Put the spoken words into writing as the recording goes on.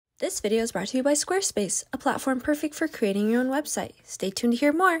This video is brought to you by Squarespace, a platform perfect for creating your own website. Stay tuned to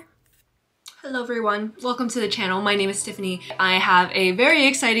hear more. Hello everyone, welcome to the channel. My name is Tiffany. I have a very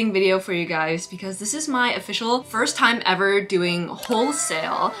exciting video for you guys because this is my official first time ever doing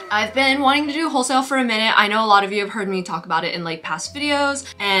wholesale. I've been wanting to do wholesale for a minute. I know a lot of you have heard me talk about it in like past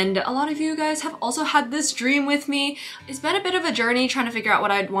videos, and a lot of you guys have also had this dream with me. It's been a bit of a journey trying to figure out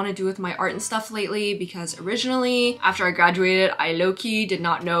what I'd want to do with my art and stuff lately, because originally after I graduated I low-key did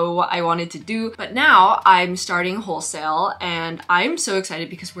not know what I wanted to do, but now I'm starting wholesale and I'm so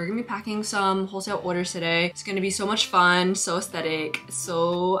excited because we're gonna be packing some wholesale orders today. It's gonna be so much fun, so aesthetic,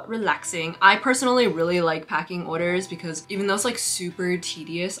 so relaxing. I personally really like packing orders because even though it's like super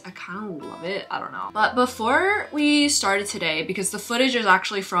tedious, I kind of love it. I don't know. But before we started today, because the footage is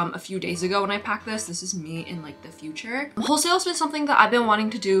actually from a few days ago when I packed this is me in like the future. Wholesale has been something that I've been wanting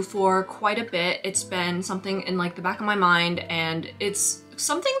to do for quite a bit. It's been something in like the back of my mind, and it's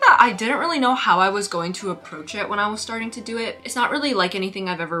something that I didn't really know how I was going to approach it when I was starting to do it. It's not really like anything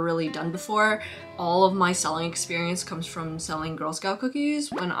I've ever really done before. All of my selling experience comes from selling Girl Scout cookies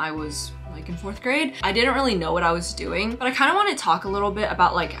when I was like in 4th grade. I didn't really know what I was doing, but I kind of want to talk a little bit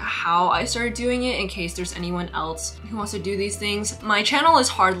about like how I started doing it in case there's anyone else who wants to do these things. My channel is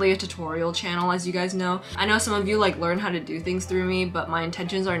hardly a tutorial channel, as you guys know. I know some of you like learn how to do things through me, but my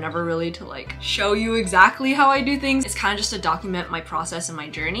intentions are never really to like show you exactly how I do things. It's kind of just to document my process and my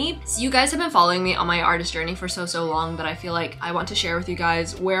journey. So you guys have been following me on my artist journey for so long that I feel like I want to share with you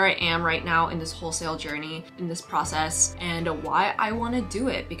guys where I am right now in this wholesale journey, in this process, and why I want to do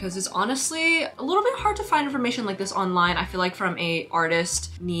it, because it's honestly a little bit hard to find information like this online, I feel like, from a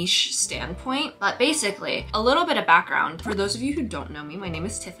artist niche standpoint. But basically, a little bit of background. For those of you who don't know me, my name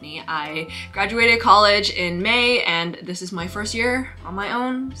is Tiffany. I graduated college in May, and this is my first year on my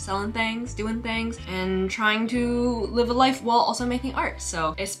own, selling things, doing things, and trying to live a life while also making art.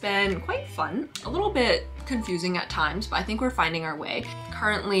 So it's been quite fun, a little bit confusing at times, but I think we're finding our way.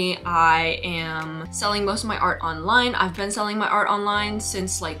 Currently, I am selling most of my art online. I've been selling my art online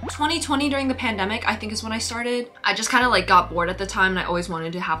since like 2020 during the pandemic, I think is when I started. I just kind of like got bored at the time and I always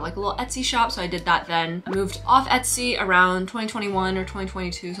wanted to have like a little Etsy shop, so I did that then. I moved off Etsy around 2021 or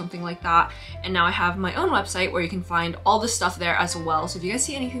 2022, something like that. And now I have my own website where you can find all the stuff there as well. So if you guys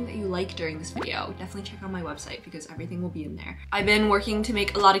see anything that you like during this video, definitely check out my website because everything will be in there. I've been working to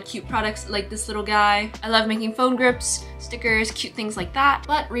make a lot of cute products like this little guy. I love making phone grips, stickers, cute things like that.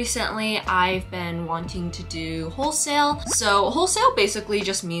 But recently I've been wanting to do wholesale. So wholesale basically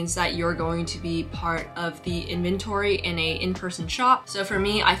just means that you're going to be part of the inventory in a in-person shop. So for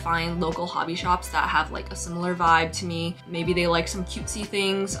me, I find local hobby shops that have like a similar vibe to me. Maybe they like some cutesy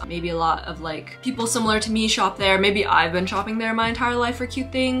things. Maybe a lot of like people similar to me shop there. Maybe I've been shopping there my entire life for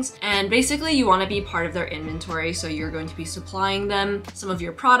cute things. And basically you want to be part of their inventory. So you're going to be supplying them some of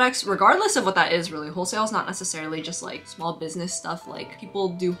your products, regardless of what that is really. Wholesale is not necessarily just like small business stuff. Like people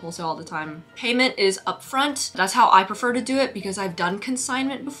do wholesale all the time. Payment is upfront. That's how I prefer to do it because I've done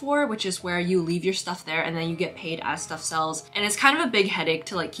consignment before, which is where you leave your stuff there and then you get paid as stuff sells. And it's kind of a big headache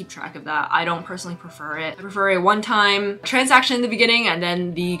to like keep track of that. I don't personally prefer it. I prefer a one-time transaction in the beginning, and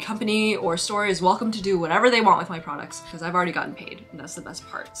then the company or store is welcome to do whatever they want with my products because I've already gotten paid, and that's the best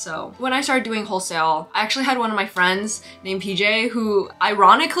part. So when I started doing wholesale, I actually had one of my friends named PJ who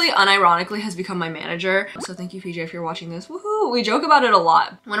unironically has become my manager. So thank you, PJ, if you're watching this. Woohoo! We joke about it a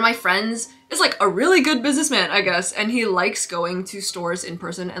lot. One of my friends is like a really good businessman, I guess, and he likes going to stores in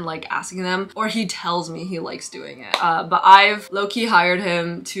person and like asking them, or he tells me he likes doing it. But I've low-key hired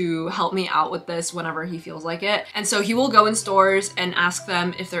him to help me out with this whenever he feels like it. And so he will go in stores and ask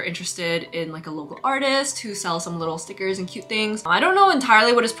them if they're interested in like a local artist who sells some little stickers and cute things. I don't know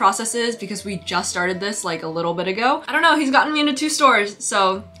entirely what his process is because we just started this like a little bit ago. I don't know, he's gotten me into 2 stores,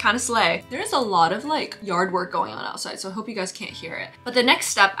 so kind of slay. There's a lot of like yard work going on outside, so I hope you guys can't hear it. But the next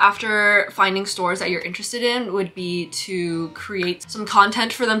step after finding stores that you're interested in would be to create some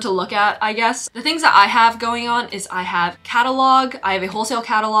content for them to look at, I guess. The things that I have going on is I have catalog, I have a wholesale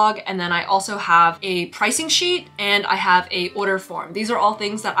catalog, and then I also have a pricing sheet and I have a order form. These are all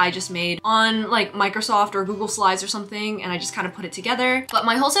things that I just made on like Microsoft or Google Slides or something, and I just kind of put it together. But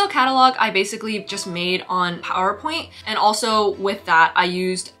my wholesale catalog I basically just made on PowerPoint, and also with that I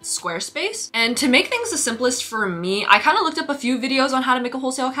used Squarespace. And to make things the simplest for me, I kind of looked up a few videos on how to make a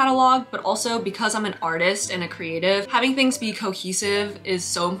wholesale catalog, but also because I'm an artist and a creative, having things be cohesive is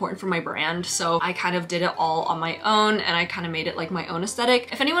so important for my brand. So I kind of did it all on my own and I kind of made it like my own aesthetic.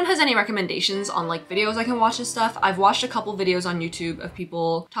 If anyone has any recommendations on like videos I can watch and stuff, I've watched a couple videos on YouTube of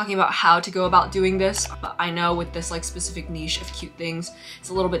people talking about how to go about doing this, but I know with this like specific niche of cute things,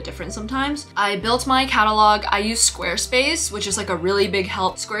 it's a little bit different sometimes. I built my catalog. I use Squarespace, which is like a really big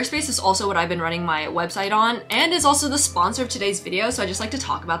help. Squarespace is also what I've been running my website on and is also the sponsor of today's video. So I just like to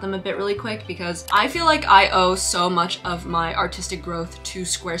talk about them a bit really quick because I feel like I owe so much of my artistic growth to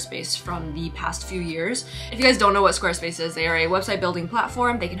Squarespace from the past few years. If you guys don't know what Squarespace is, they are a website building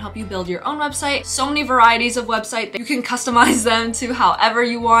platform. They can help you build your own website. So many varieties of website that you can customize them to however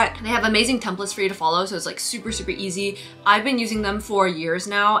you want. They have amazing templates for you to follow, so it's like super easy. I've been using them for years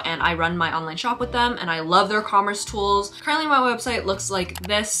now and I run my online shop with them and I love their commerce tools. Currently my website looks like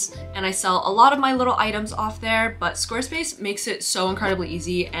this and I sell a lot of my little items off there, but Squarespace makes it so incredibly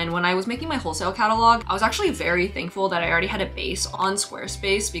easy. And when I was making my wholesale catalog, I was actually very thankful that I already had a base on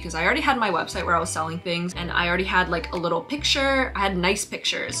Squarespace because I already had my website where I was selling things and I already had like a little picture. I had nice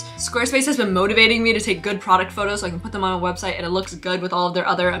pictures. Squarespace has been motivating me to take good product photos so I can put them on my website and it looks good with all of their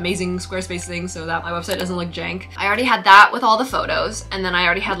other amazing Squarespace things so that my website doesn't look jank. I already had that with all the photos and then I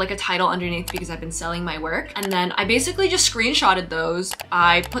already had like a title underneath because I've been selling my work, and then I basically just screenshotted those.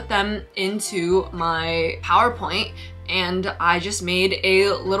 I put them into my PowerPoint and I just made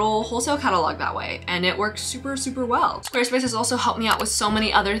a little wholesale catalog that way and it works super well. Squarespace has also helped me out with so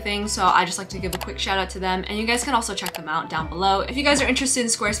many other things, so I just like to give a quick shout out to them, and you guys can also check them out down below. If you guys are interested in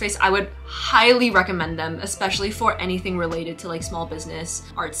Squarespace, I would highly recommend them, especially for anything related to like small business,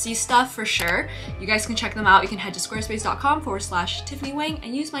 artsy stuff for sure. You guys can check them out. You can head to squarespace.com/TiffanyWeng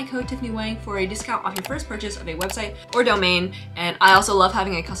and use my code TiffanyWeng for a discount off your first purchase of a website or domain. And I also love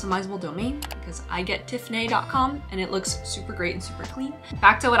having a customizable domain because I get tiffany.com and it looks super great and super clean.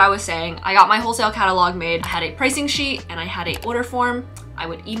 Back to what I was saying, I got my wholesale catalog made. I had a pricing sheet and I had a order form. I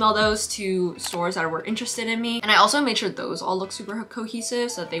would email those to stores that were interested in me. And I also made sure those all look super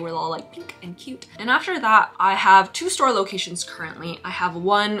cohesive so that they were all like pink and cute. And after that, I have 2 store locations currently. I have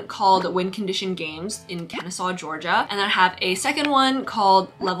one called Wind Condition Games in Kennesaw, Georgia. And then I have a second one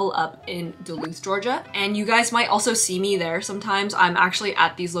called Level Up in Duluth, Georgia. And you guys might also see me there sometimes. I'm actually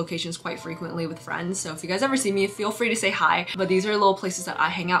at these locations quite frequently with friends. So if you guys ever see me, feel free to say hi. But these are little places that I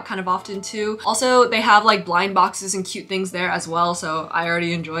hang out kind of often too. Also, they have like blind boxes and cute things there as well. So I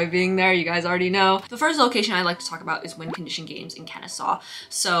already enjoy being there. You guys already know. The first location I'd like to talk about is Wind Condition Games in Kennesaw.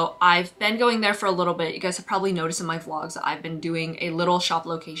 So I've been going there for a little bit. You guys have probably noticed in my vlogs that I've been doing a little shop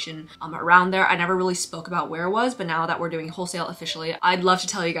location around there. I never really spoke about where it was, but now that we're doing wholesale officially, I'd love to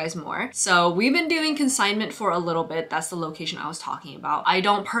tell you guys more. So we've been doing consignment for a little bit. That's the location I was talking about. I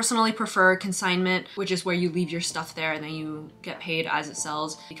don't personally prefer consignment, which is where you leave your stuff there and then you get paid as it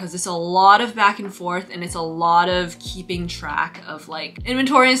sells, because it's a lot of back and forth and it's a lot of keeping track of like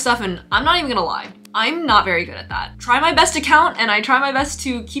inventory and stuff, and I'm not even gonna lie, I'm not very good at that. Try my best to count and I try my best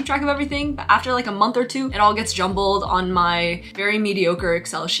to keep track of everything, but after like a month or two, it all gets jumbled on my very mediocre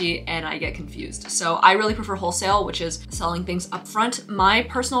Excel sheet and I get confused. So I really prefer wholesale, which is selling things up front. My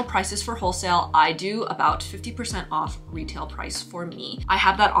personal prices for wholesale, I do about 50% off retail price for me. I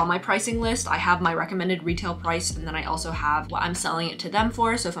have that on my pricing list. I have my recommended retail price and then I also have what I'm selling it to them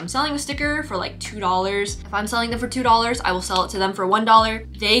for. So if I'm selling a sticker for like $2, if I'm selling them for $2, I will sell it to them for $1.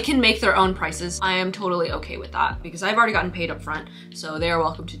 They can make their own prices. I am totally okay with that because I've already gotten paid up front, so they are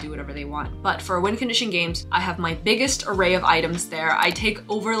welcome to do whatever they want. But for Wind Condition Games, I have my biggest array of items there. I take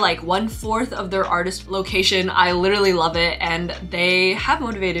over like 1/4 of their artist location. I literally love it, and they have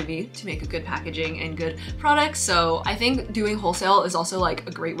motivated me to make a good packaging and good products. So I think doing wholesale is also like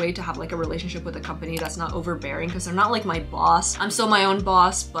a great way to have like a relationship with a company that's not overbearing, because they're not like my boss. I'm still my own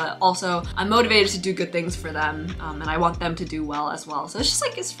boss, but also I'm motivated to do good things for them, and I want them to do well as well. So it's just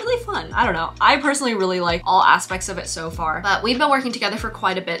like, it's really fun. I don't know. I personally really like all aspects of it so far, but we've been working together for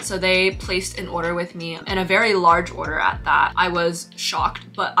quite a bit. So they placed an order with me, and a very large order at that. I was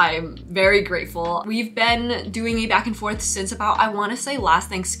shocked, but I'm very grateful. We've been doing a back and forth since about, I want to say last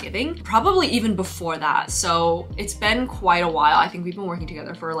Thanksgiving, probably even before that. So it's been quite a while. I think we've been working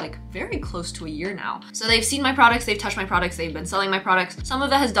together for like very close to a year now. So they've seen my products, they've touched my products, they've been selling my products. Some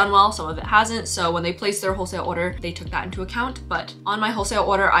of it has done well, some of it hasn't. So when they placed their wholesale order, they took that into account. But on my wholesale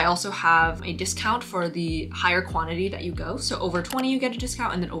order, I also have a discount discount for the higher quantity that you go. So over 20 you get a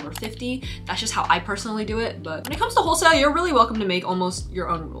discount, and then over 50. That's just how I personally do it. But when it comes to wholesale, you're really welcome to make almost your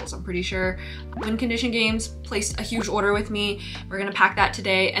own rules. I'm pretty sure Win Condition Games placed a huge order with me. We're gonna pack that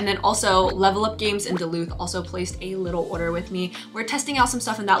today. And then also Level Up Games in Duluth also placed a little order with me. We're testing out some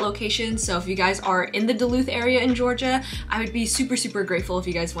stuff in that location. So if you guys are in the Duluth area in Georgia, I would be super, super grateful if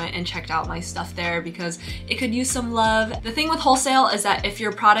you guys went and checked out my stuff there, because it could use some love. The thing with wholesale is that if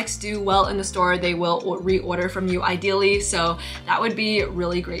your products do well in the store, they will reorder from you ideally. So that would be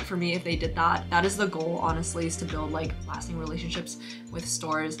really great for me if they did that. That is the goal, honestly, is to build like lasting relationships with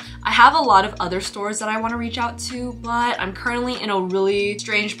stores. I have a lot of other stores that I want to reach out to, but I'm currently in a really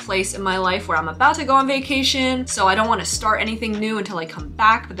strange place in my life where I'm about to go on vacation. So I don't want to start anything new until I come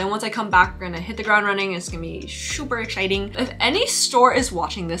back. But then once I come back, we're gonna hit the ground running. It's gonna be super exciting. If any store is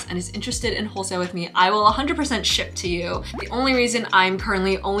watching this and is interested in wholesale with me, I will 100% ship to you. The only reason I'm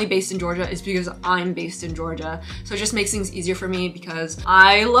currently only based in Georgia is because I'm based in Georgia. So it just makes things easier for me because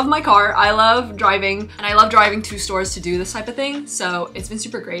I love my car, I love driving, and I love driving to stores to do this type of thing. So it's been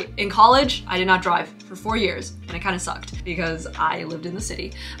super great. In college, I did not drive for 4 years, and it kind of sucked because I lived in the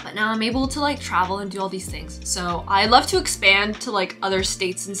city. But now I'm able to like travel and do all these things. So I love to expand to like other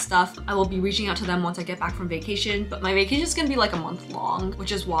states and stuff. I will be reaching out to them once I get back from vacation, but my vacation is gonna be like a month long,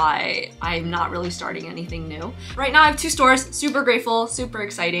 which is why I'm not really starting anything new. Right now I have 2 stores, super grateful, super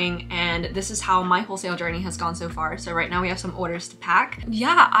exciting, and this is how my wholesale journey has gone so far. So right now we have some orders to pack.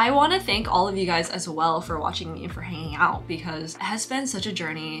 Yeah, I wanna thank all of you guys as well for watching me and for hanging out, because it has been such a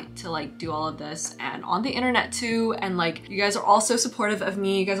journey to like do all of this and on the internet too. And like, you guys are all so supportive of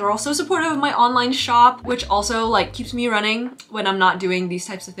me. You guys are all so supportive of my online shop, which also like keeps me running when I'm not doing these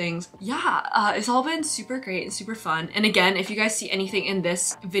types of things. Yeah, it's all been super great and super fun. And again, if you guys see anything in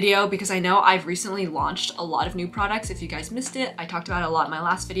this video, because I know I've recently launched a lot of new products. If you guys missed it, I talked about it a lot in my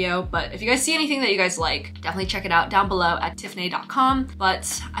last video, but if you guys see anything that you guys like, definitely check it out down below at tiffany.com.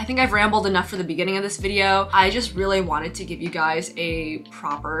 But I think I've rambled enough for the beginning of this video. I just really wanted to give you guys a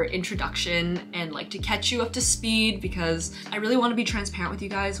proper introduction and like to catch you up to speed, because I really want to be transparent with you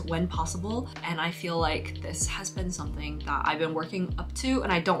guys when possible. And I feel like this has been something that I've been working up to,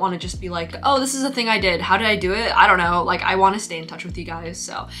 and I don't want to just be like, oh, this is a thing I did. How did I do it? I don't know. Like, I want to stay in touch with you guys.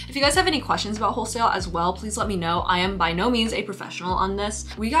 So if you guys have any questions about wholesale as well, please let me know. I am by no means a professional on this.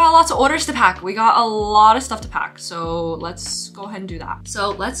 We got lots of orders to pack. We got a lot of stuff to pack. So let's go ahead and do that.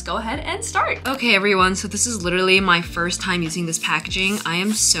 So let's go ahead and start. Okay, everyone. So this is literally my first time using this packaging. I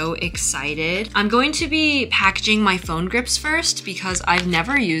am so excited. I'm going to be packaging my phone grips first because I've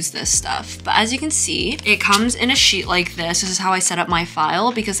never used this stuff. But as you can see, it comes in a sheet like this. This is how I set up my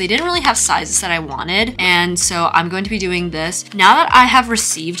file because they didn't really have sizes that I wanted. And so I'm going to be doing this. Now that I have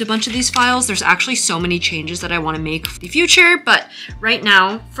received a bunch of these files, there's actually so many changes that I want to make for the future. But right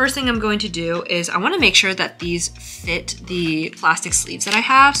now, first thing I'm going to do is I want to make sure that these fit the plastic sleeves that I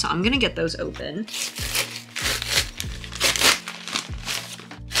have. So I'm going to get those open.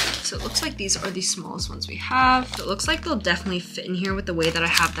 So it looks like these are the smallest ones we have. So it looks like they'll definitely fit in here with the way that I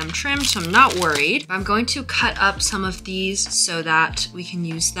have them trimmed, so I'm not worried. I'm going to cut up some of these so that we can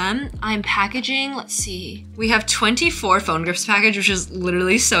use them. I'm packaging, let's see. We have 24 phone grips package, which is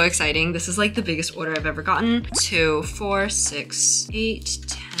literally so exciting. This is like the biggest order I've ever gotten. 2, 4, 6, 8,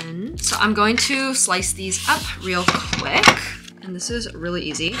 10. So I'm going to slice these up real quick. And this is really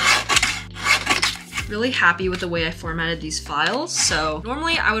easy. Really happy with the way I formatted these files. So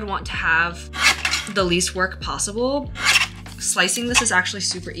normally I would want to have the least work possible. Slicing this is actually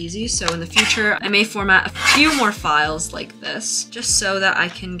super easy. So in the future, I may format a few more files like this, just so that I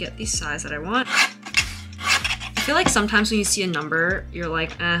can get the size that I want. I feel like sometimes when you see a number, you're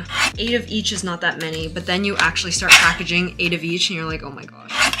like, 8 of each is not that many, but then you actually start packaging 8 of each and you're like, oh my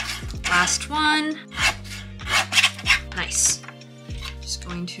gosh. Last one. Nice. Just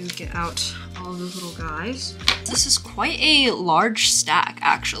going to get out all of those little guys. This is quite a large stack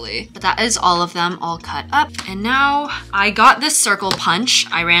actually, but that is all of them all cut up. And now I got this circle punch.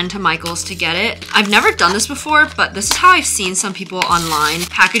 I ran to Michael's to get it. I've never done this before, but this is how I've seen some people online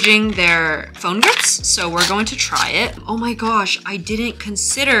packaging their phone grips. So we're going to try it. Oh my gosh, I didn't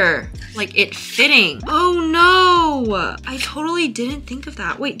consider like it fitting. Oh no, I totally didn't think of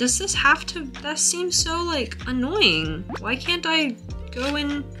that. Wait, does this have to, that seems so like annoying. Why can't I go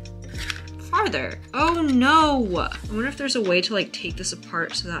in farther? Oh no! I wonder if there's a way to like take this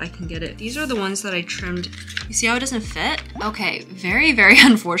apart so that I can get it. These are the ones that I trimmed. You see how it doesn't fit? Okay, very, very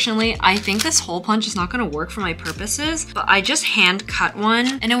unfortunately, I think this hole punch is not gonna work for my purposes, but I just hand cut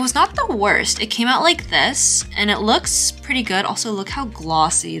one and it was not the worst. It came out like this and it looks pretty good. Also, look how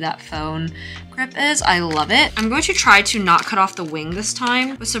glossy that phone grip is. I love it. I'm going to try to not cut off the wing this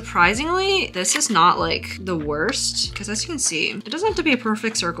time, but surprisingly, this is not like the worst because as you can see, it doesn't have to be a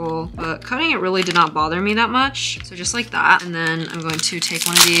perfect circle, but cutting it really did not bother me that much. So just like that. And then I'm going to take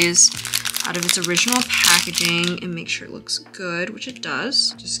one of these out of its original packaging and make sure it looks good, which it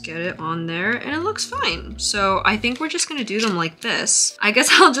does. Just get it on there and it looks fine. So I think we're just gonna do them like this. I guess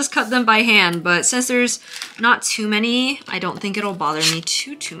I'll just cut them by hand, but since there's not too many, I don't think it'll bother me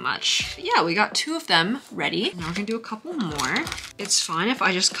too much. But yeah, we got 2 of them ready. Now we're gonna do a couple more. It's fine if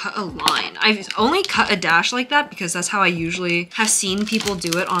I just cut a line. I've only cut a dash like that because that's how I usually have seen people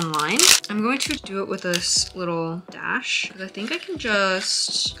do it online. I'm going to do it with this little dash because I think I can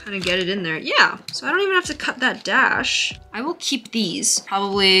just kind of get it in there. Yeah, so I don't even have to cut that dash. I will keep these,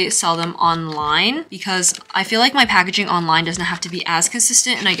 probably sell them online because I feel like my packaging online doesn't have to be as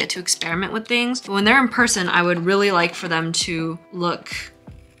consistent and I get to experiment with things. But when they're in person, I would really like for them to look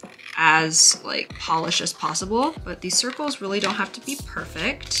as like polished as possible, but these circles really don't have to be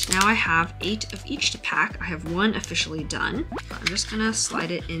perfect. Now I have 8 of each to pack. I have 1 officially done. I'm just gonna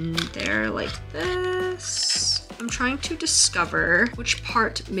slide it in there like this. I'm trying to discover which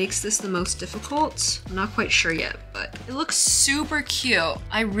part makes this the most difficult. I'm not quite sure yet, but it looks super cute.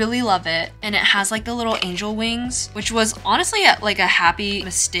 I really love it. And it has like the little angel wings, which was honestly like a happy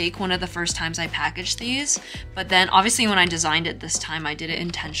mistake one of the first times I packaged these. But then obviously when I designed it this time, I did it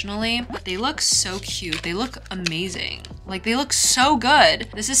intentionally, but they look so cute. They look amazing. Like they look so good.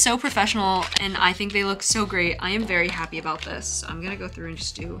 This is so professional and I think they look so great. I am very happy about this. So I'm gonna go through and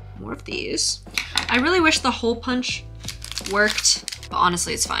just do more of these. I really wish the hole punch worked, but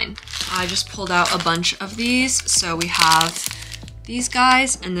honestly it's fine. I just pulled out a bunch of these. So we have these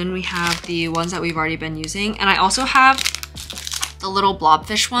guys and then we have the ones that we've already been using. And I also have the little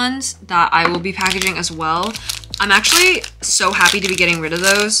blobfish ones that I will be packaging as well. I'm actually so happy to be getting rid of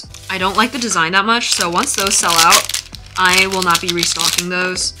those. I don't like the design that much, so once those sell out, I will not be restocking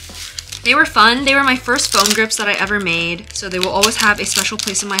those. They were fun. They were my first foam grips that I ever made, so they will always have a special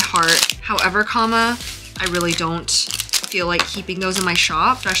place in my heart. However, I really don't feel like keeping those in my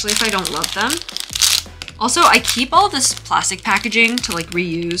shop, especially if I don't love them. Also, I keep all this plastic packaging to like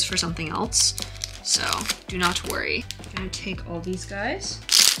reuse for something else, so do not worry. I'm gonna take all these guys.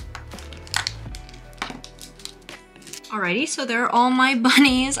 Alrighty, so they're all my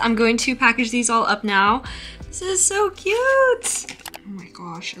bunnies. I'm going to package these all up now. This is so cute. Oh my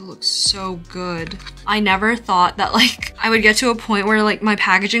gosh, it looks so good. I never thought that like I would get to a point where like my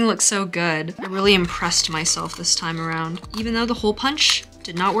packaging looks so good. I really impressed myself this time around, even though the hole punch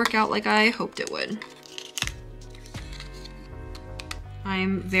did not work out like I hoped it would.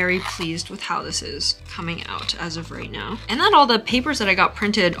 I'm very pleased with how this is coming out as of right now. And that all the papers that I got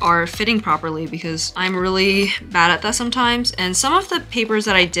printed are fitting properly because I'm really bad at that sometimes. And some of the papers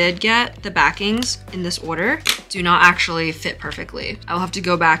that I did get, the backings in this order, do not actually fit perfectly. I'll have to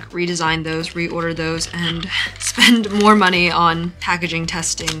go back, redesign those, reorder those, and spend more money on packaging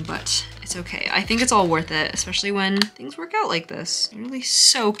testing, but it's okay. I think it's all worth it, especially when things work out like this. They're really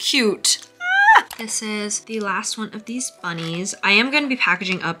so cute. This is the last one of these bunnies. I am going to be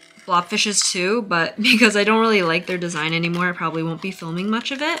packaging up blobfishes too, but because I don't really like their design anymore, I probably won't be filming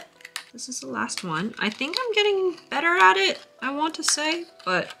much of it. This is the last one. I think I'm getting better at it, I want to say,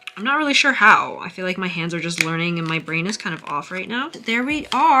 but I'm not really sure how. I feel like my hands are just learning and my brain is kind of off right now. There we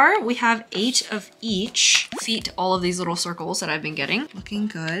are. We have 8 of each. Feet all of these little circles that I've been getting. Looking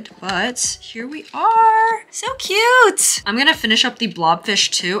good, but here we are. So cute. I'm gonna finish up the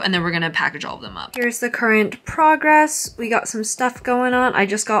blobfish too, and then we're gonna package all of them up. Here's the current progress. We got some stuff going on. I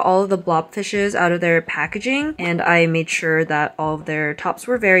just got all of the blobfishes out of their packaging, and I made sure that all of their tops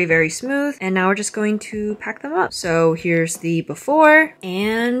were very, very smooth. And now we're just going to pack them up. So here's the before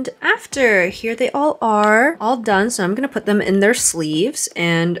and after. Here they all are, all done. So I'm gonna put them in their sleeves,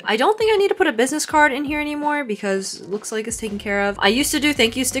 and I don't think I need to put a business card in here anymore because it looks like it's taken care of. I used to do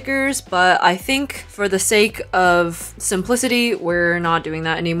thank you stickers, but I think for the sake of simplicity, we're not doing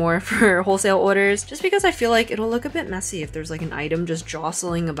that anymore for wholesale orders, just because I feel like it'll look a bit messy if there's like an item just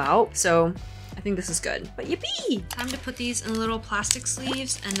jostling about. So I think this is good, but yippee! Time to put these in little plastic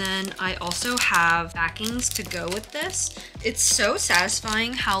sleeves, and then I also have backings to go with this. It's so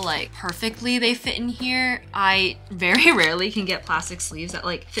satisfying how like perfectly they fit in here. I very rarely can get plastic sleeves that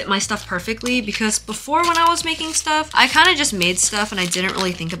like fit my stuff perfectly, because before when I was making stuff, I kind of just made stuff and I didn't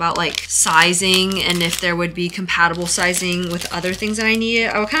really think about like sizing and if there would be compatible sizing with other things that I needed.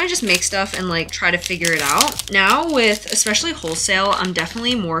 I would kind of just make stuff and like try to figure it out. Now with especially wholesale, I'm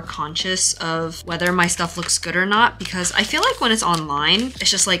definitely more conscious of whether my stuff looks good or not, because I feel like when it's online, it's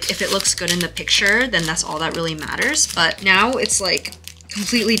just like if it looks good in the picture, then that's all that really matters. But now it's like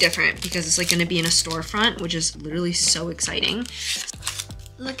completely different because it's like gonna be in a storefront, which is literally so exciting.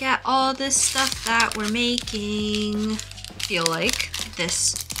 Look at all this stuff that we're making. I feel like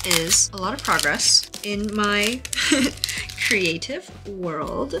this is a lot of progress in my creative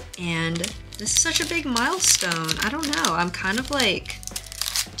world, and this is such a big milestone. I don't know, I'm kind of like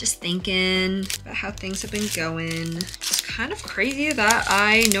just thinking about how things have been going. It's kind of crazy that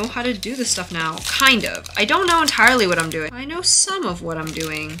I know how to do this stuff now. Kind of. I don't know entirely what I'm doing. I know some of what I'm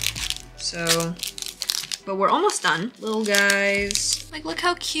doing. So, but we're almost done. Little guys. Like, look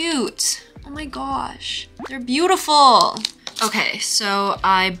how cute. Oh my gosh. They're beautiful. Okay, so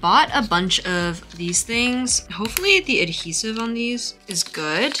I bought a bunch of these things. Hopefully the adhesive on these is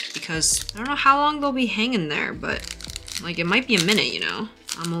good because I don't know how long they'll be hanging there, but like it might be a minute, you know?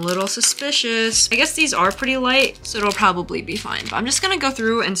 I'm a little suspicious. I guess these are pretty light, so it'll probably be fine. But I'm just gonna go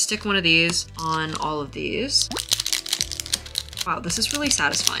through and stick one of these on all of these. Wow, this is really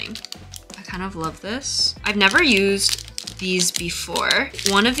satisfying. I kind of love this. I've never used these before.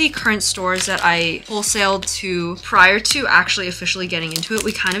 One of the current stores that I wholesaled to prior to actually officially getting into it,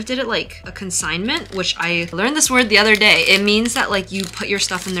 we kind of did it like a consignment, which I learned this word the other day. It means that like you put your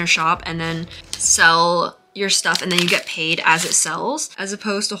stuff in their shop and then sell your stuff and then you get paid as it sells, as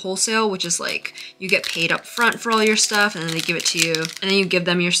opposed to wholesale, which is like you get paid up front for all your stuff and then they give it to you and then you give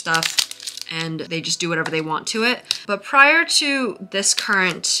them your stuff and they just do whatever they want to it. But prior to this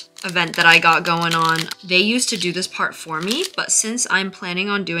current event that I got going on, they used to do this part for me, but since I'm planning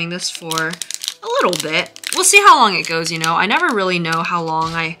on doing this for a little bit, we'll see how long it goes, you know? I never really know how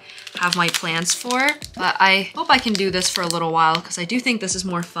long I have my plans for, but I hope I can do this for a little while because I do think this is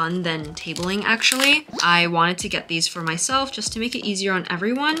more fun than tabling actually. I wanted to get these for myself just to make it easier on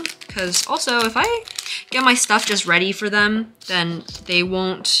everyone, because also if I get my stuff just ready for them, then they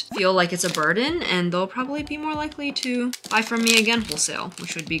won't feel like it's a burden and they'll probably be more likely to buy from me again wholesale,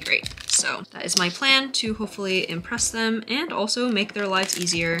 which would be great. So that is my plan, to hopefully impress them and also make their lives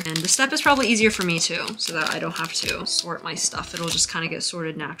easier. And the step is probably easier for me too, so that I don't have to sort my stuff. It'll just kind of get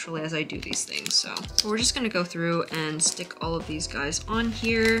sorted naturally as I do these things. So we're just gonna go through and stick all of these guys on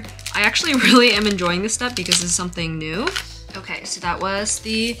here. I actually really am enjoying this step because this is something new. Okay, so that was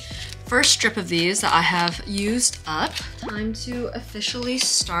the first strip of these that I have used up. Time to officially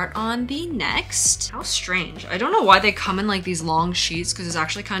start on the next. How strange. I don't know why they come in like these long sheets because it's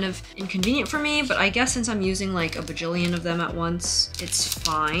actually kind of inconvenient for me, but I guess since I'm using like a bajillion of them at once, it's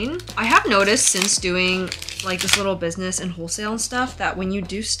fine. I have noticed since doing like this little business and wholesale and stuff that when you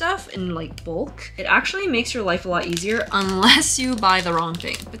do stuff in like bulk, it actually makes your life a lot easier unless you buy the wrong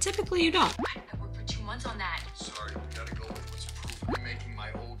thing, but typically you don't. I worked for 2 months on that. Sorry, we gotta go with what's proven in making my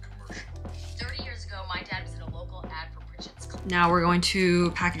old commercial. 30 years ago, my dad was in a local ad for Pritchett's. Now we're going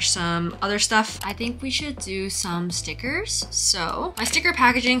to package some other stuff. I think we should do some stickers. So my sticker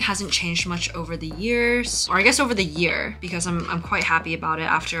packaging hasn't changed much over the years, or I guess over the year, because I'm quite happy about it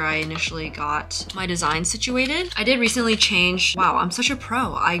after I initially got my design situated. I did recently change, wow, I'm such a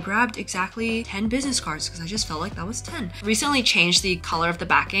pro. I grabbed exactly 10 business cards because I just felt like that was 10. Recently changed the color of the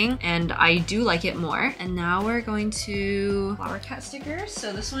backing and I do like it more. And now we're going to flower cat stickers.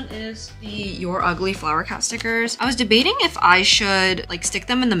 So this one is the Your Ugly flower cat stickers. I was debating if I should like stick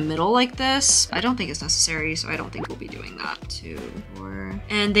them in the middle like this. I don't think it's necessary, so I don't think we'll be doing that. 2, 4.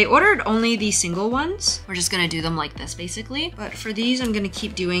 And they ordered only the single ones. We're just gonna do them like this basically. But for these, I'm gonna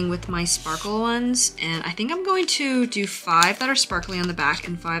keep doing with my sparkle ones. And I think I'm going to do 5 that are sparkly on the back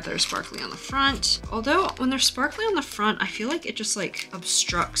and 5 that are sparkly on the front. Although when they're sparkly on the front, I feel like it just like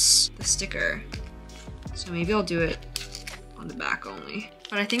obstructs the sticker. So maybe I'll do it on the back only.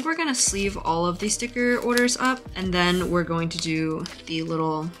 But I think we're gonna sleeve all of these sticker orders up and then we're going to do the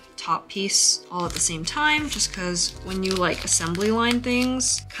little top piece all at the same time, just because when you like assembly line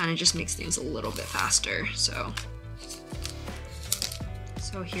things, kind of just makes things a little bit faster. So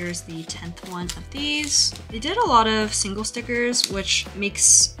here's the 10th one of these. They did a lot of single stickers, which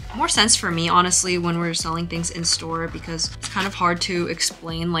makes more sense for me, honestly, when we're selling things in store, because it's kind of hard to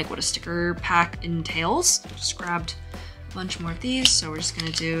explain like what a sticker pack entails. Just grabbed a bunch more of these, so we're just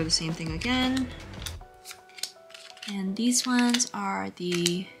gonna do the same thing again. And these ones are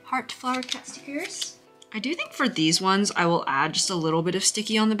the heart flower cat stickers. I do think for these ones, I will add just a little bit of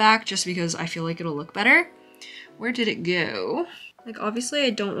sticky on the back just because I feel like it'll look better. Where did it go? Like obviously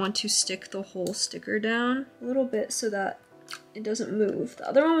I don't want to stick the whole sticker down, a little bit so that it doesn't move. The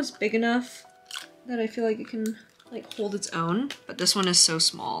other one was big enough that I feel like it can like hold its own, but this one is so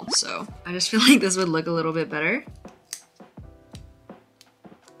small, so I just feel like this would look a little bit better.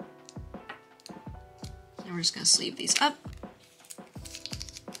 And we're just gonna sleeve these up.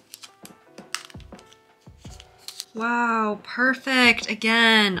 Wow, perfect.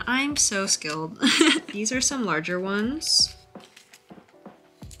 Again, I'm so skilled. These are some larger ones.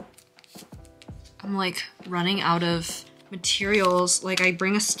 I'm like running out of materials. Like I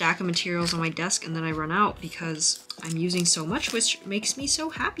bring a stack of materials on my desk and then I run out because I'm using so much, which makes me so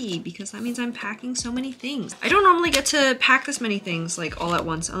happy because that means I'm packing so many things. I don't normally get to pack this many things like all at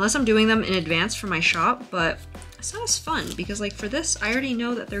once unless I'm doing them in advance for my shop, but it's not as fun because like for this, I already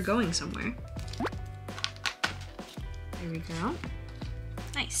know that they're going somewhere. There we go.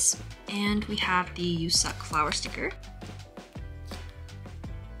 Nice. And we have the You Suck flower sticker.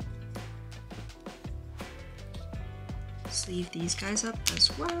 Sleeve these guys up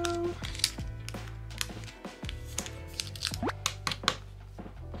as well.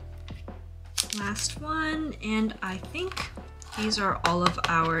 Last one, and I think these are all of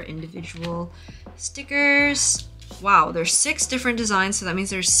our individual stickers. Wow, there's 6 different designs, so that means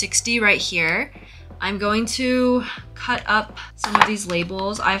there's 60 right here. I'm going to cut up some of these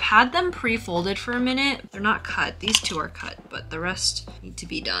labels. I've had them pre-folded for a minute. They're not cut. These 2 are cut, but the rest need to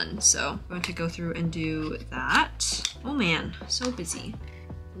be done. So I'm going to go through and do that. Oh man, so busy.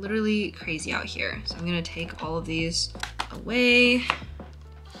 Literally crazy out here. So I'm gonna take all of these away.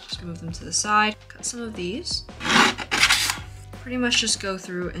 Just move them to the side. Cut some of these. Pretty much just go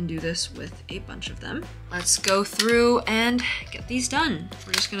through and do this with a bunch of them. Let's go through and get these done.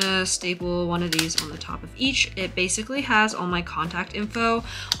 We're just gonna staple one of these on the top of each. It basically has all my contact info.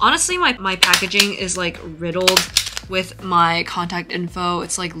 Honestly, my packaging is like riddled with my contact info.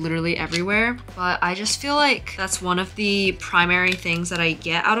 It's like literally everywhere, but I just feel like that's one of the primary things that I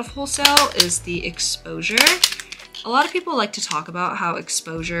get out of Wholesale is the exposure. A lot of people like to talk about how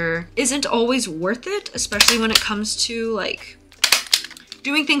exposure isn't always worth it, especially when it comes to like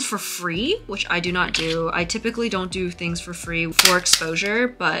doing things for free, which I do not do. I typically don't do things for free for exposure,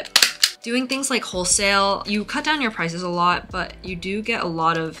 but doing things like Wholesale, you cut down your prices a lot, but you do get a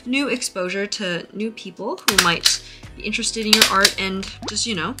lot of new exposure to new people who might be interested in your art, and just,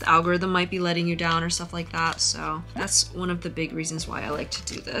 you know, the algorithm might be letting you down or stuff like that. So that's one of the big reasons why I like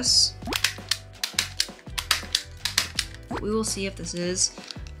to do this. We will see if this is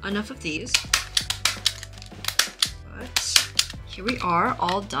enough of these. But here we are,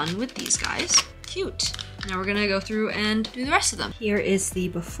 all done with these guys. Cute. Now we're gonna go through and do the rest of them. Here is the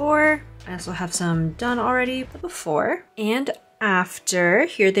before. I also have some done already, the before and after.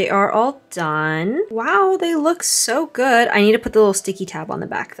 Here they are all done. Wow, they look so good. I need to put the little sticky tab on the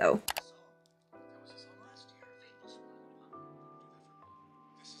back though.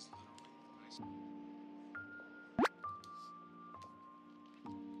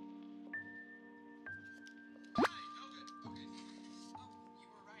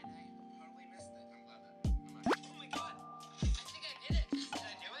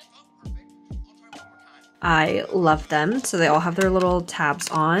 I love them. So they all have their little tabs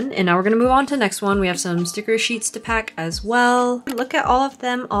on. And now we're gonna move on to the next one. We have some sticker sheets to pack as well. Look at all of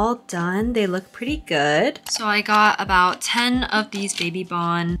them all done. They look pretty good. So I got about 10 of these Baby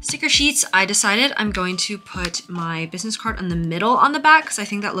Bond sticker sheets. I decided I'm going to put my business card in the middle on the back because I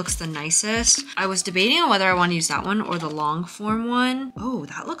think that looks the nicest. I was debating on whether I want to use that one or the long form one. Oh,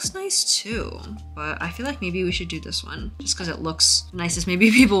 that looks nice too. But I feel like maybe we should do this one just because it looks nicest. Maybe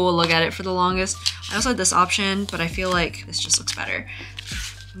people will look at it for the longest. I also had this option, but I feel like this just looks better.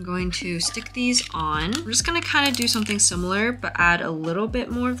 I'm going to stick these on. We're just gonna kind of do something similar, but add a little bit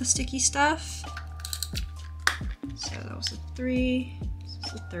more of the sticky stuff. So that was a 3, this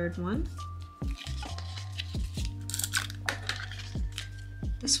is the third one.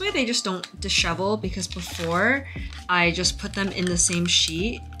 This way they just don't dishevel, because before I just put them in the same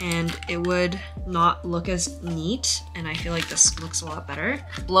sheet and it would not look as neat, and I feel like this looks a lot better.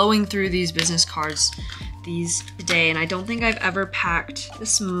 Blowing through these business cards today, and I don't think I've ever packed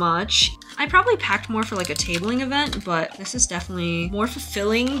this much. I probably packed more for like a tabling event, but this is definitely more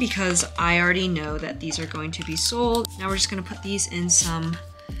fulfilling because I already know that these are going to be sold. Now we're just gonna put these in some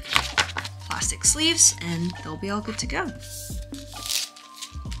plastic sleeves and they'll be all good to go.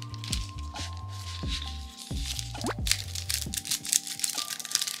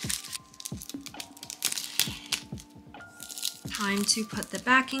 Time to put the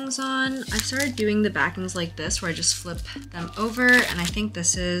backings on. I've started doing the backings like this where I just flip them over, and I think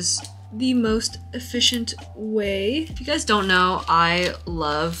this is the most efficient way. If you guys don't know, I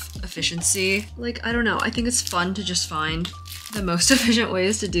love efficiency. Like, I don't know, I think it's fun to just find the most efficient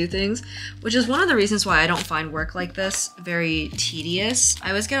ways to do things, which is one of the reasons why I don't find work like this very tedious. I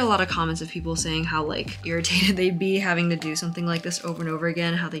always get a lot of comments of people saying how like irritated they'd be having to do something like this over and over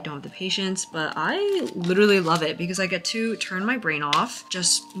again, how they don't have the patience, but I literally love it because I get to turn my brain off,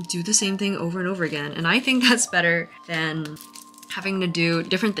 just do the same thing over and over again, and I think that's better than having to do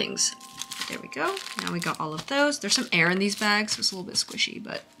different things. There we go. Now we got all of those. There's some air in these bags, so it's a little bit squishy,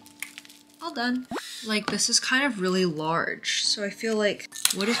 but all done. Like, this is kind of really large, so I feel like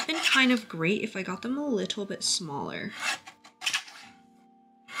it would have been kind of great if I got them a little bit smaller.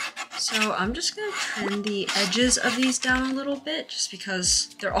 So I'm just gonna trim the edges of these down a little bit just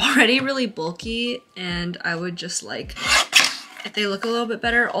because they're already really bulky, and I would just like if they look a little bit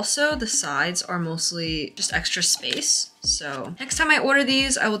better. Also, the sides are mostly just extra space. So next time I order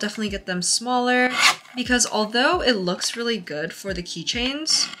these, I will definitely get them smaller because although it looks really good for the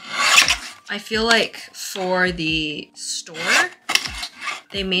keychains, I feel like for the store,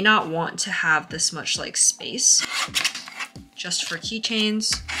 they may not want to have this much like space just for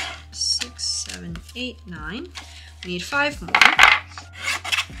keychains. 6, 7, 8, 9. We need 5 more.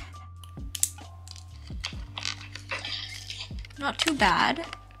 Not too bad.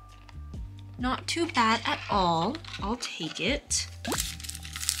 Not too bad at all. I'll take it.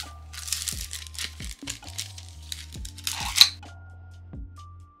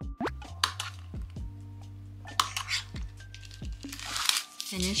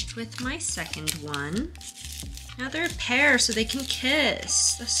 Finished with my second one. Now they're a pair so they can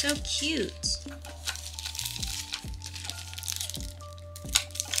kiss. That's so cute.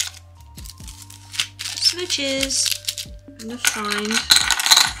 Switches. I'm gonna find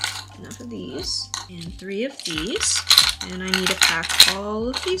enough of these and 3 of these. And I need to pack all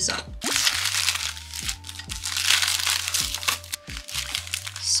of these up.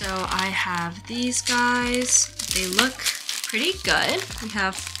 So I have these guys. They look pretty good. We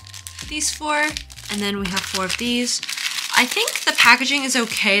have these 4, and then we have 4 of these. I think the packaging is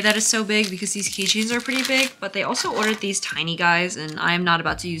okay that it's so big because these keychains are pretty big, but they also ordered these tiny guys, and I am not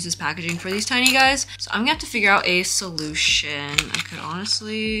about to use this packaging for these tiny guys. So I'm gonna have to figure out a solution. I could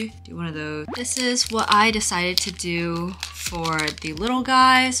honestly do one of those. This is what I decided to do for the little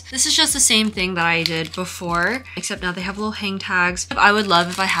guys. This is just the same thing that I did before, except now they have little hang tags. I would love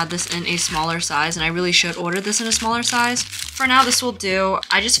if I had this in a smaller size, and I really should order this in a smaller size. For now, this will do.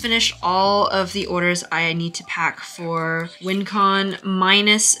 I just finished all of the orders I need to pack for WinCon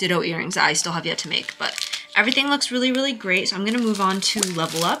minus ditto earrings that I still have yet to make, but everything looks really, really great. So I'm gonna move on to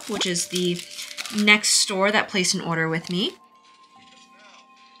Level Up, which is the next store that placed an order with me.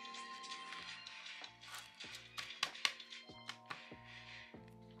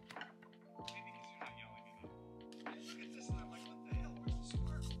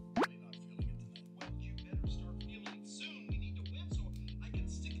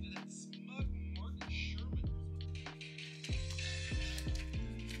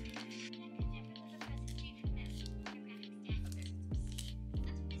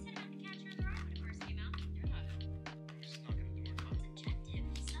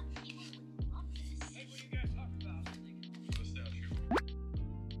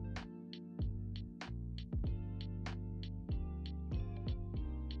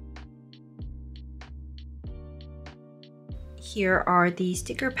 Here are the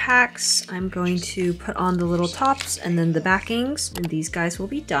sticker packs. I'm going to put on the little tops and then the backings, and these guys will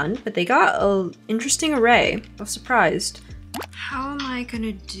be done. But they got an interesting array. I was surprised. How am I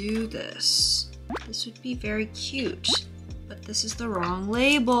gonna do this? This would be very cute, but this is the wrong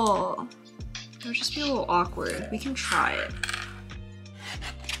label. It'll just be a little awkward. We can try it.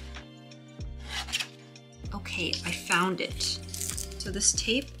 Okay, I found it. So this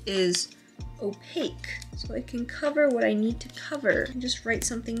tape is opaque, so I can cover what I need to cover and just write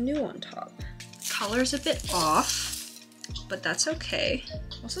something new on top. Color's a bit off, but that's okay.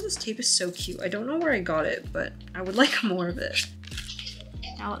 Also, this tape is so cute. I don't know where I got it, but I would like more of it.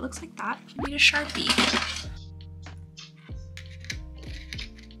 Now it looks like that. I need a Sharpie.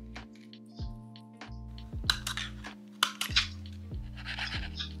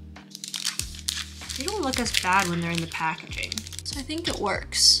 They don't look as bad when they're in the packaging, so I think it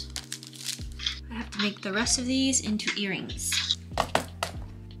works. I have to make the rest of these into earrings.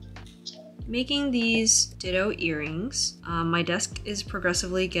 Making these ditto earrings. My desk is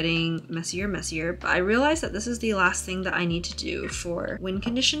progressively getting messier, but I realized that this is the last thing that I need to do for win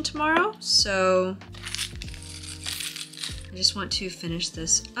condition tomorrow, so I just want to finish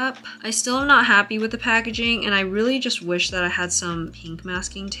this up. I still am not happy with the packaging, and I really just wish that I had some pink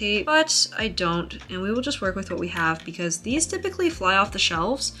masking tape, but I don't, and we will just work with what we have because these typically fly off the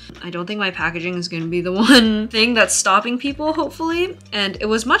shelves. I don't think my packaging is going to be the one thing that's stopping people, hopefully. And it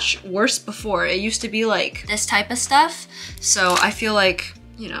was much worse before. It used to be like this type of stuff. So I feel like,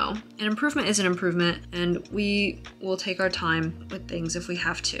 you know, an improvement is an improvement, and we will take our time with things if we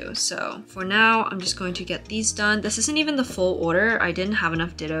have to. So for now, I'm just going to get these done. This isn't even the full order. I didn't have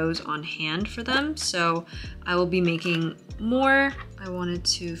enough dittos on hand for them, so I will be making more. I wanted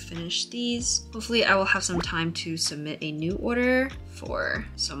to finish these. Hopefully I will have some time to submit a new order for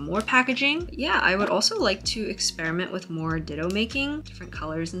some more packaging. Yeah, I would also like to experiment with more ditto making, different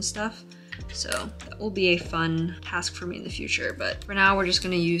colors and stuff. So that will be a fun task for me in the future. But for now, we're just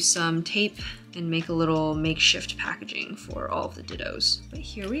gonna use some tape and make a little makeshift packaging for all of the dittos. But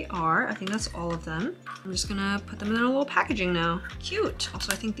here we are. I think that's all of them. I'm just gonna put them in their little packaging now. Cute.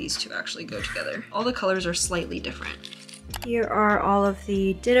 Also, I think these two actually go together. All the colors are slightly different. Here are all of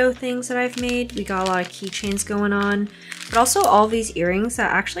the ditto things that I've made. We got a lot of keychains going on, but also all of these earrings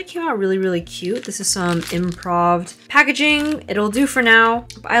that actually came out really, really cute. This is some improv packaging. It'll do for now,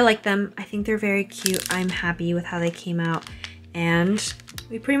 but I like them. I think they're very cute. I'm happy with how they came out, and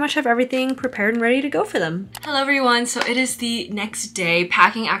we pretty much have everything prepared and ready to go for them. Hello everyone, so it is the next day.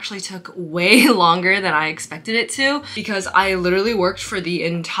 Packing actually took way longer than I expected it to because I literally worked for the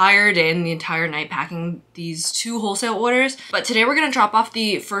entire day and the entire night packing these 2 wholesale orders. But today we're gonna drop off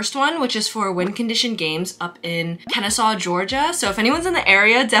the first one, which is for Win Condition Games up in Kennesaw, Georgia. So if anyone's in the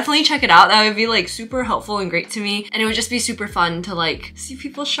area, definitely check it out. That would be like super helpful and great to me. And it would just be super fun to like see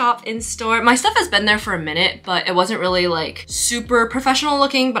people shop in store. My stuff has been there for a minute, but it wasn't really like super professional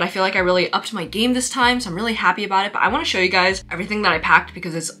looking, but I feel like I really upped my game this time, so I'm really happy about it. But I want to show you guys everything that I packed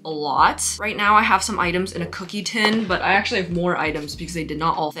because it's a lot. Right now I have some items in a cookie tin, but I actually have more items because they did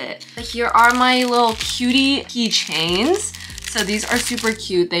not all fit. But here are my little cutie keychains. So these are super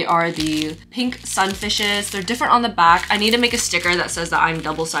cute. They are the pink sunfishes. They're different on the back. I need to make a sticker that says that I'm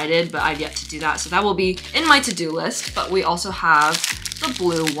double-sided, but I've yet to do that. So that will be in my to-do list. But we also have the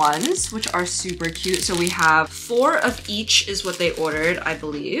blue ones, which are super cute. So we have 4 of each is what they ordered, I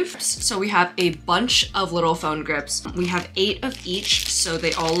believe. So we have a bunch of little phone grips. We have 8 of each, so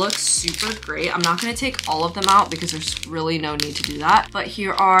they all look super great. I'm not gonna take all of them out because there's really no need to do that. But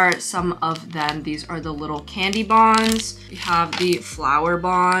here are some of them. These are the little candy bonds. We have the flower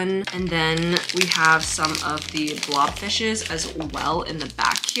bond, and then we have some of the blobfishes as well in the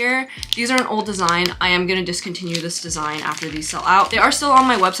back here. These are an old design. I am gonna discontinue this design after these sell out. They are still on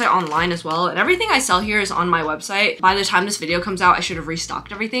my website online as well, and everything I sell here is on my website. By the time this video comes out, I should have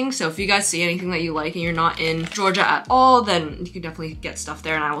restocked everything. So if you guys see anything that you like and you're not in Georgia at all, then you can definitely get stuff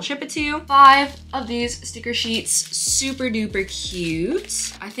there and I will ship it to you. 5 of these sticker sheets, super duper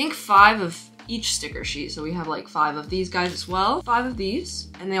cute. I think 5 of each sticker sheet. So we have like 5 of these guys as well. 5 of these,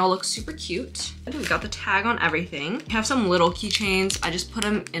 and they all look super cute. We got the tag on everything. We have some little keychains. I just put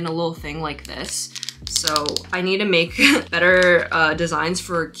them in a little thing like this. So I need to make better designs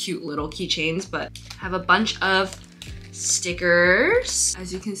for cute little keychains, but I have a bunch of stickers.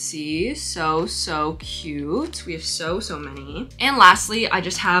 As you can see, so cute. We have so many. And lastly, I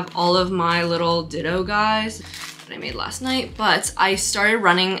just have all of my little ditto guys that I made last night, but I started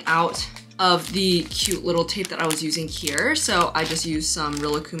running out of the cute little tape that I was using here. So I just used some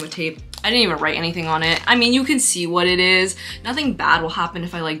Rilakkuma tape. I didn't even write anything on it. I mean, you can see what it is. Nothing bad will happen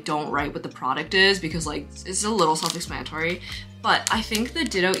if I like don't write what the product is because like it's a little self-explanatory. But I think the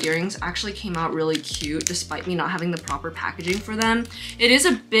ditto earrings actually came out really cute despite me not having the proper packaging for them. It is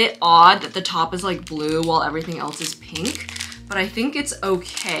a bit odd that the top is like blue while everything else is pink, but I think it's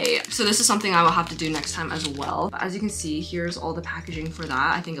okay. So this is something I will have to do next time as well. But as you can see, here's all the packaging for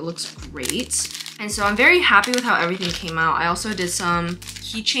that. I think it looks great. And so I'm very happy with how everything came out. I also did some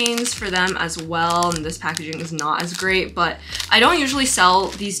keychains for them as well, and this packaging is not as great, but I don't usually sell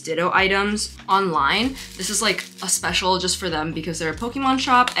these ditto items online. This is like a special just for them because they're a Pokemon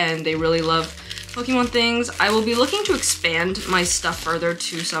shop and they really love Pokemon things. I will be looking to expand my stuff further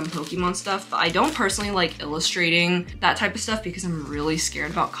to some Pokemon stuff, but I don't personally like illustrating that type of stuff because I'm really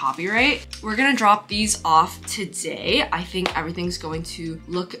scared about copyright. We're gonna drop these off today. I think everything's going to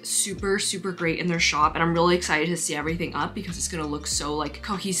look super great in their shop, and I'm really excited to see everything up because it's gonna look so like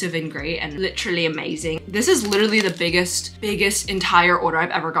cohesive and great and literally amazing. This is literally the biggest entire order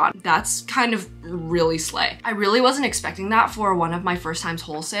I've ever gotten. That's kind of really slay. I really wasn't expecting that for one of my first times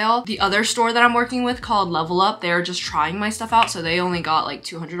wholesale. The other store that I'm working with called Level Up, they're just trying my stuff out, so they only got like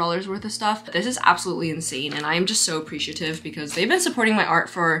 $200 worth of stuff. This is absolutely insane, and I am just so appreciative because they've been supporting my art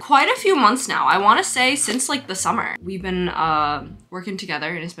for quite a few months now. I want to say since like the summer. We've been working together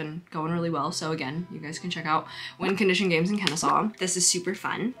and it's been going really well. So again, you guys can check out Win Condition Games in Kennesaw. This is super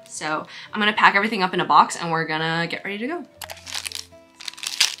fun. So I'm gonna pack everything up in a box and we're gonna get ready to go.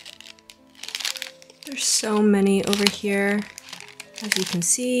 There's so many over here, as you can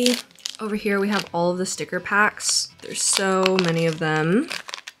see. Over here we have all of the sticker packs. There's so many of them.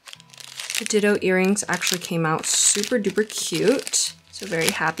 The Ditto earrings actually came out super duper cute. So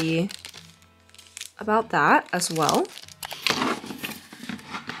very happy about that as well.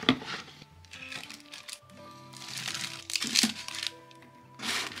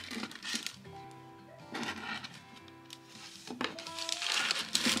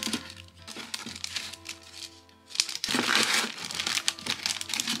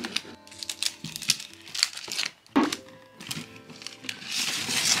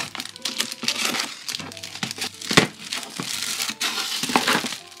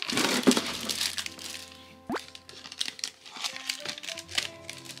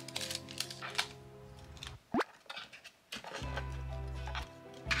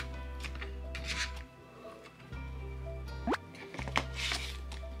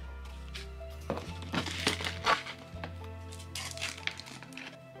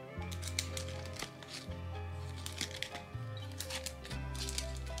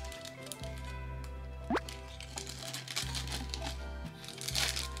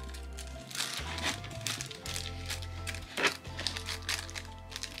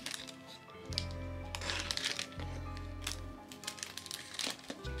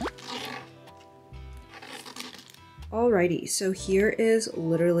 Alrighty, so here is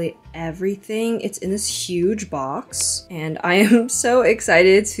literally everything. It's in this huge box, and I am so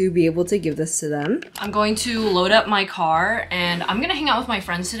excited to be able to give this to them. I'm going to load up my car and I'm gonna hang out with my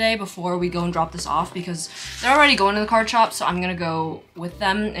friends today before we go and drop this off because they're already going to the card shop, so I'm gonna go with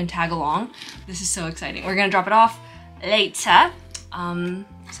them and tag along. This is so exciting. We're gonna drop it off later.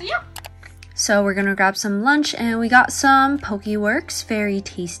 So yeah. So we're gonna grab some lunch and we got some Pokeworks, very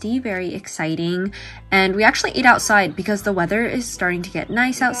tasty, very exciting. And we actually ate outside because the weather is starting to get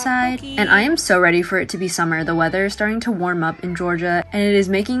nice outside. And I am so ready for it to be summer. The weather is starting to warm up in Georgia and it is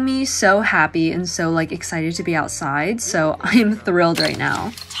making me so happy and so like excited to be outside. So I'm thrilled right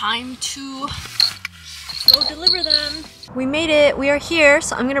now. Time to go deliver them. We made it, we are here.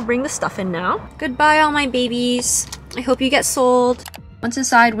 So I'm gonna bring the stuff in now. Goodbye all my babies. I hope you get sold. Once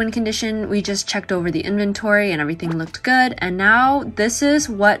inside Win Condition, we just checked over the inventory and everything looked good. And now this is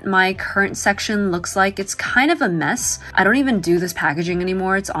what my current section looks like. It's kind of a mess. I don't even do this packaging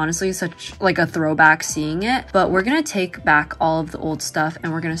anymore. It's honestly such like a throwback seeing it, but we're gonna take back all of the old stuff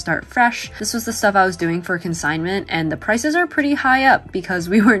and we're gonna start fresh. This was the stuff I was doing for consignment and the prices are pretty high up because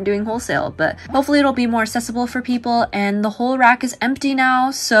we weren't doing wholesale, but hopefully it'll be more accessible for people. And the whole rack is empty now,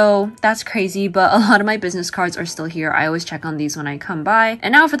 so that's crazy, but a lot of my business cards are still here. I always check on these when I come by.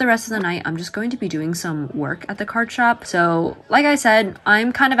 And now for the rest of the night, I'm just going to be doing some work at the card shop. So like I said,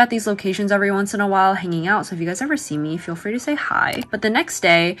 I'm kind of at these locations every once in a while hanging out. So if you guys ever see me, feel free to say hi. But the next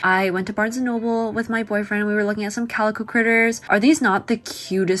day I went to Barnes & Noble with my boyfriend. We were looking at some calico critters. Are these not the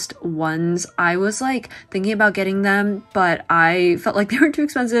cutest ones? I was like thinking about getting them, but I felt like they were too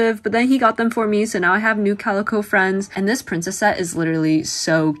expensive, but then he got them for me. So now I have new calico friends and this princess set is literally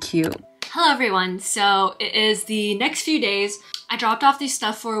so cute. Hello everyone, so it is the next few days. I dropped off these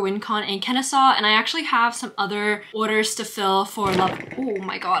stuff for WinCon in Kennesaw and I actually have some other orders to fill for oh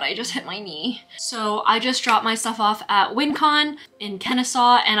my god, I just hit my knee. So I just dropped my stuff off at WinCon in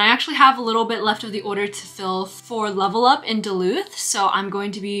Kennesaw and I actually have a little bit left of the order to fill for Level Up in Duluth. So I'm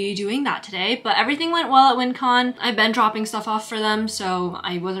going to be doing that today, but everything went well at WinCon. I've been dropping stuff off for them, so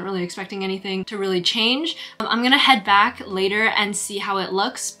I wasn't really expecting anything to really change. I'm gonna head back later and see how it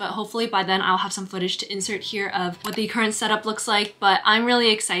looks, but hopefully by then I'll have some footage to insert here of what the current setup looks like. But I'm really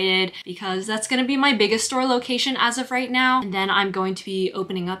excited because that's gonna be my biggest store location as of right now. And then I'm going to be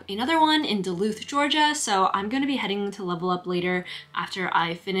opening up another one in Duluth, Georgia. So I'm gonna be heading to Level Up later after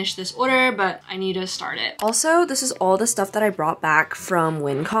I finish this order, but I need to start it. Also, this is all the stuff that I brought back from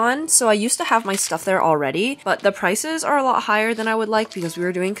WinCon. So I used to have my stuff there already, but the prices are a lot higher than I would like because we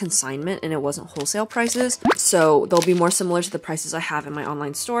were doing consignment and it wasn't wholesale prices. So they'll be more similar to the prices I have in my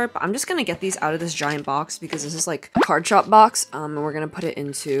online store, but I'm just gonna get these out of this giant box because this is like a card shop box. and we're gonna put it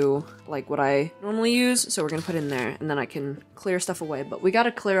into like what I normally use. So we're gonna put it in there and then I can clear stuff away. But we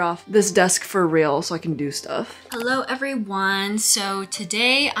gotta clear off this desk for real so I can do stuff. Hello everyone. So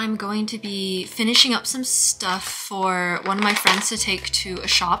today I'm going to be finishing up some stuff for one of my friends to take to a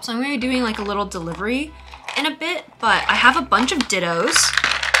shop. So I'm gonna be doing like a little delivery in a bit, but I have a bunch of dittos.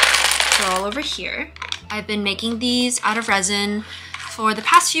 They're all over here. I've been making these out of resin for the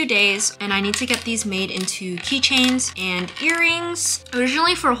past few days, and I need to get these made into keychains and earrings.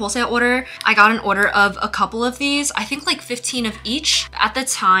 Originally for a wholesale order, I got an order of a couple of these, I think like 15 of each. At the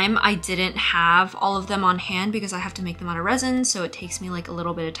time, I didn't have all of them on hand because I have to make them out of resin, so it takes me like a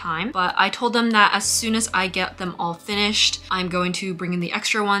little bit of time. But I told them that as soon as I get them all finished, I'm going to bring in the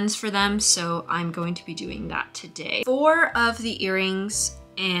extra ones for them, so I'm going to be doing that today. 4 of the earrings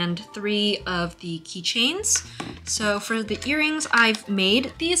and 3 of the keychains. So for the earrings, I've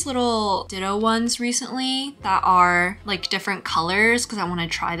made these little ditto ones recently that are like different colors because I want to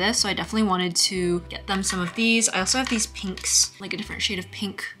try this. So I definitely wanted to get them some of these. I also have these pinks, like a different shade of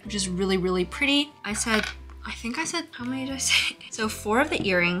pink, which is really, really pretty. I think I said, how many did I say? So 4 of the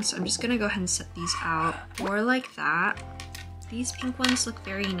earrings. I'm just gonna go ahead and set these out. 4 like that. These pink ones look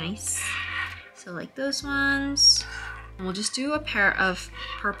very nice. So like those ones. And we'll just do a pair of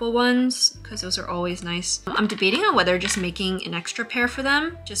purple ones because those are always nice. I'm debating on whether just making an extra pair for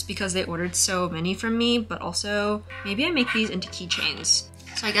them just because they ordered so many from me, but also maybe I make these into keychains.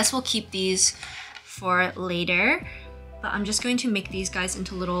 So I guess we'll keep these for later, but I'm just going to make these guys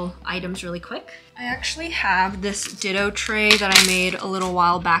into little items really quick. I actually have this ditto tray that I made a little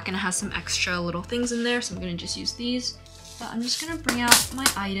while back and it has some extra little things in there, so I'm gonna just use these. But I'm just gonna bring out my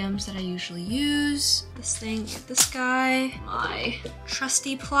items that I usually use. This thing, this guy, my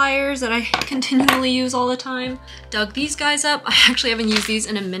trusty pliers that I continually use all the time. Dug these guys up. I actually haven't used these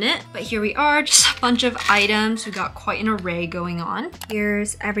in a minute, but here we are, just a bunch of items. We got quite an array going on.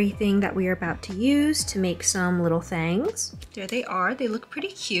 Here's everything that we are about to use to make some little things. There they are. They look pretty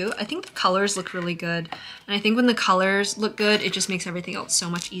cute. I think the colors look really good. And I think when the colors look good, it just makes everything else so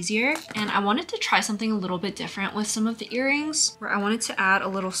much easier. And I wanted to try something a little bit different with some of the earrings, where I wanted to add a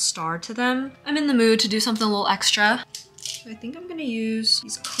little star to them. I'm in the mood to do something a little extra. So I think I'm gonna use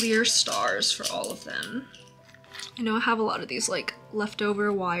these clear stars for all of them. I know I have a lot of these like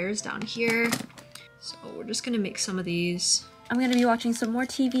leftover wires down here. So we're just gonna make some of these. I'm going to be watching some more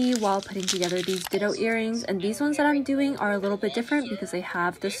TV while putting together these ditto earrings, and these ones that I'm doing are a little bit different because they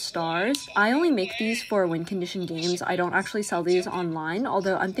have the stars. I only make these for win condition games. I don't actually sell these online,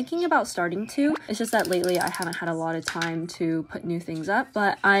 although I'm thinking about starting to. It's just that lately I haven't had a lot of time to put new things up,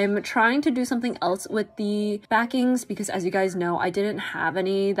 but I'm trying to do something else with the backings because, as you guys know, I didn't have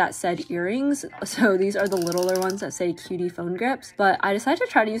any that said earrings, so these are the littler ones that say cutie phone grips. But I decided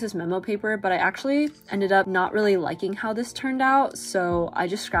to try to use this memo paper, but I actually ended up not really liking how this turned out, so I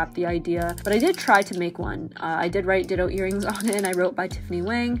just scrapped the idea. But I did try to make one. I did write ditto earrings on it and I wrote by Tiffany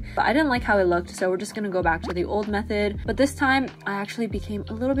Weng, but I didn't like how it looked, so we're just gonna go back to the old method. But this time I actually became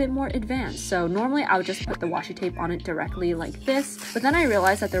a little bit more advanced. So normally I would just put the washi tape on it directly like this, but then I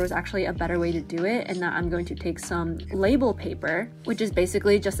realized that there was actually a better way to do it, and that I'm going to take some label paper, which is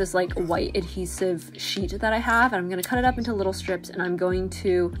basically just this like white adhesive sheet that I have, and I'm gonna cut it up into little strips, and I'm going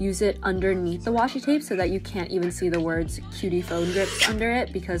to use it underneath the washi tape so that you can't even see the words cutie phone grips under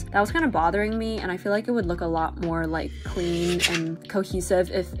it, because that was kind of bothering me, and I feel like it would look a lot more like clean and cohesive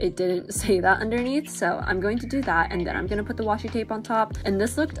if it didn't say that underneath. So I'm going to do that, and then I'm gonna put the washi tape on top, and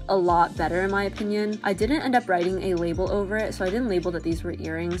this looked a lot better in my opinion. I didn't end up writing a label over it, so I didn't label that these were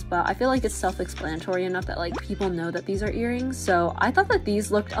earrings, but I feel like it's self-explanatory enough that like people know that these are earrings. So I thought that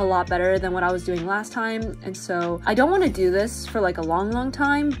these looked a lot better than what I was doing last time, and so I don't want to do this for like a long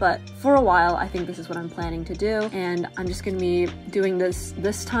time, but for a while I think this is what I'm planning to do, and I'm just gonna be doing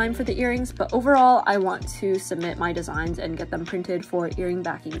this time for the earrings. But overall I want to submit my designs and get them printed for earring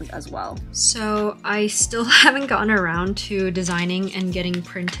backings as well. So I still haven't gotten around to designing and getting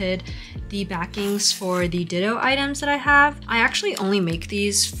printed the backings for the ditto items that I have. I actually only make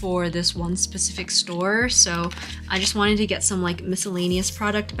these for this one specific store, so I just wanted to get some like miscellaneous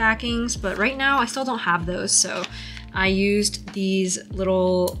product backings, but right now I still don't have those, so I used these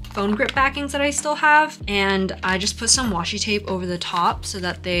little phone grip backings that I still have, and I just put some washi tape over the top so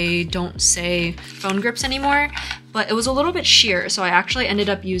that they don't say phone grips anymore. But it was a little bit sheer, so I actually ended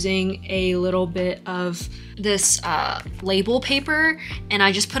up using a little bit of this label paper, and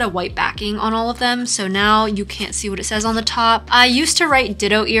I just put a white backing on all of them, so now you can't see what it says on the top. I used to write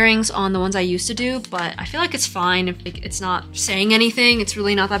ditto earrings on the ones I used to do, but I feel like it's fine if it's not saying anything. It's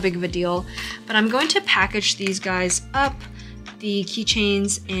really not that big of a deal. But I'm going to package these guys up, the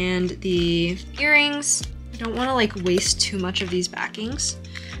keychains and the earrings. don't want to like waste too much of these backings.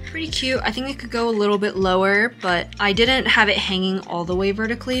 Pretty cute. I think it could go a little bit lower, but I didn't have it hanging all the way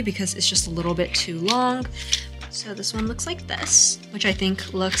vertically because it's just a little bit too long. So this one looks like this, which I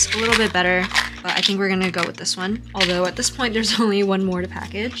think looks a little bit better, but I think we're gonna go with this one. Although at this point, there's only one more to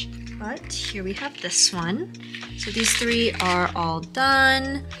package. But here we have this one. So these 3 are all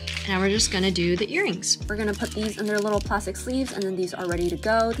done. Now we're just gonna do the earrings. We're gonna put these in their little plastic sleeves, and then these are ready to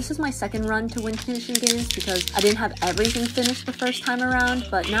go. This is my second run to win condition games because I didn't have everything finished the first time around,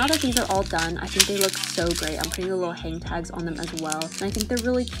 but now that these are all done, I think they look so great. I'm putting the little hang tags on them as well, and I think they're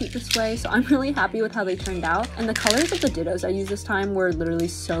really cute this way, so I'm really happy with how they turned out. And the colors of the dittos I used this time were literally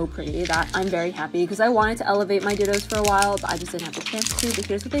so pretty that I'm very happy because I wanted to elevate my dittos for a while, but I just didn't have the chance to. But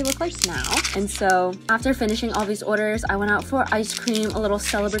here's what they look like now. And so after finishing all these orders, I went out for ice cream, a little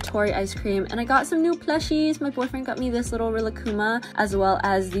celebratory ice cream, and I got some new plushies. My boyfriend got me this little Rilakkuma as well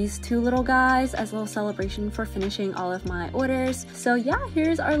as these 2 little guys as a little celebration for finishing all of my orders. So yeah,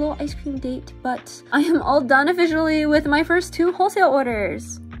 here's our little ice cream date, but I am all done officially with my first 2 wholesale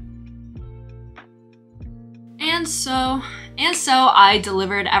orders. And so I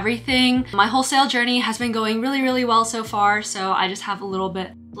delivered everything. My wholesale journey has been going really well so far, so I just have a little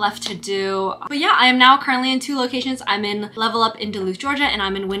bit left to do. But yeah, I am now currently in 2 locations. I'm in Level Up in Duluth, Georgia, and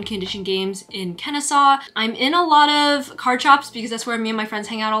I'm in Win Condition Games in Kennesaw. I'm in a lot of card shops because that's where me and my friends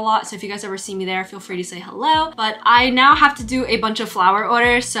hang out a lot, so if you guys ever see me there, feel free to say hello. But I now have to do a bunch of flower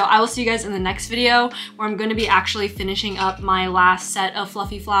orders, so I will see you guys in the next video where I'm going to be actually finishing up my last set of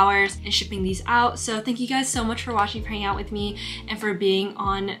fluffy flowers and shipping these out. So thank you guys so much for watching, for hanging out with me, and for being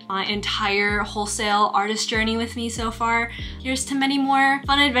on my entire wholesale artist journey with me so far. Here's to many more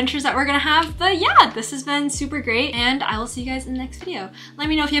fun adventures that we're gonna have. But yeah, this has been super great, and I will see you guys in the next video. Let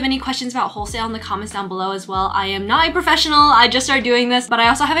me know if you have any questions about wholesale in the comments down below as well. I am not a professional, I just started doing this, but I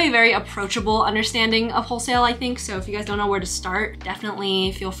also have a very approachable understanding of wholesale, I think. So if you guys don't know where to start,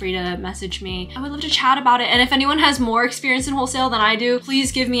 definitely feel free to message me. I would love to chat about it. And if anyone has more experience in wholesale than I do,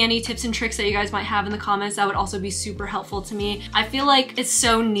 please give me any tips and tricks that you guys might have in the comments. That would also be super helpful to me. I feel like it's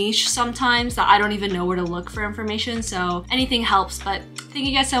so niche sometimes that I don't even know where to look for information, so anything helps. But thank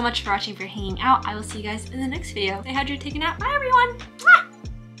you guys so much for watching, for hanging out. I will see you guys in the next video. Stay hydrated, take a nap. Bye everyone. Mwah!